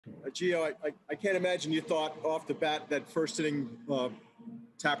Gio, I can't imagine you thought off the bat that first inning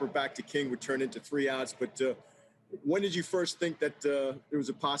tapper back to King would turn into 3 outs. But when did you first think that there was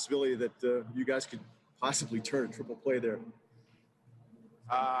a possibility that you guys could possibly turn a triple play there?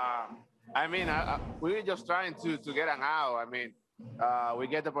 I mean, we were just trying to get an out. I mean, we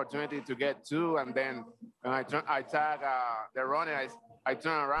get the opportunity to get 2, and then when I tag the runner, I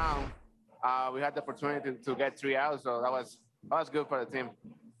turn around. We had the opportunity to get 3 outs, so that was good for the team.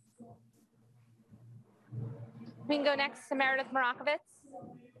 We can go next to Meredith Marakovitz.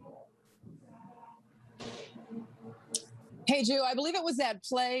 Hey, Gio, I believe it was that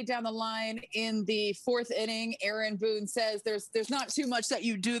play down the line in the 4th inning. Aaron Boone says there's not too much that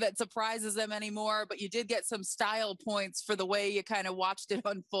you do that surprises them anymore, but you did get some style points for the way you kind of watched it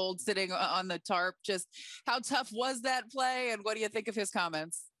unfold sitting on the tarp. Just how tough was that play, and what do you think of his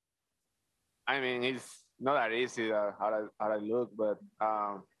comments? I mean, it's not that easy how I look, but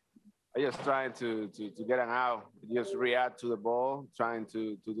I just trying to get an out, just react to the ball, trying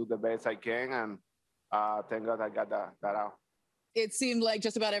to do the best I can, and thank God I got that out. It seemed like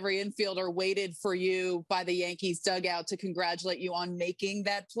just about every infielder waited for you by the Yankees dugout to congratulate you on making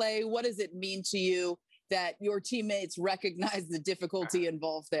that play. What does it mean to you that your teammates recognize the difficulty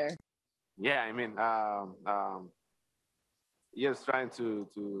involved there? Yeah, I mean, just trying to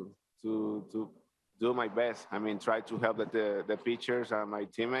do my best. I mean, try to help the pitchers and my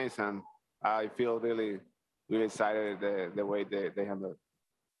teammates, and I feel really excited the way they handle it.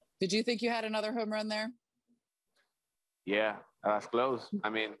 Did you think you had another home run there? Yeah, that's close.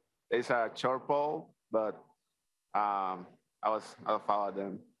 I mean, it's a short ball, but I fouled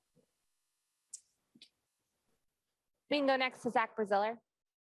them. We can go next to Zach Braziller.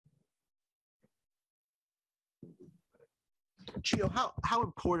 Gio, how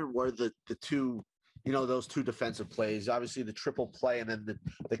important were the two, those 2 defensive plays? Obviously, the triple play and then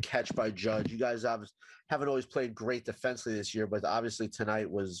the catch by Judge. You guys haven't always played great defensively this year, but obviously tonight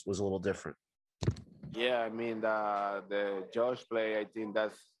was a little different. Yeah, I mean, the Judge play, I think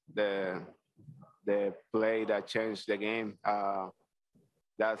that's the play that changed the game.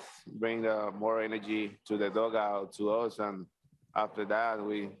 That's bring more energy to the dugout, to us, and after that,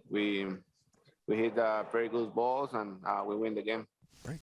 we hit very good balls, and we win the game.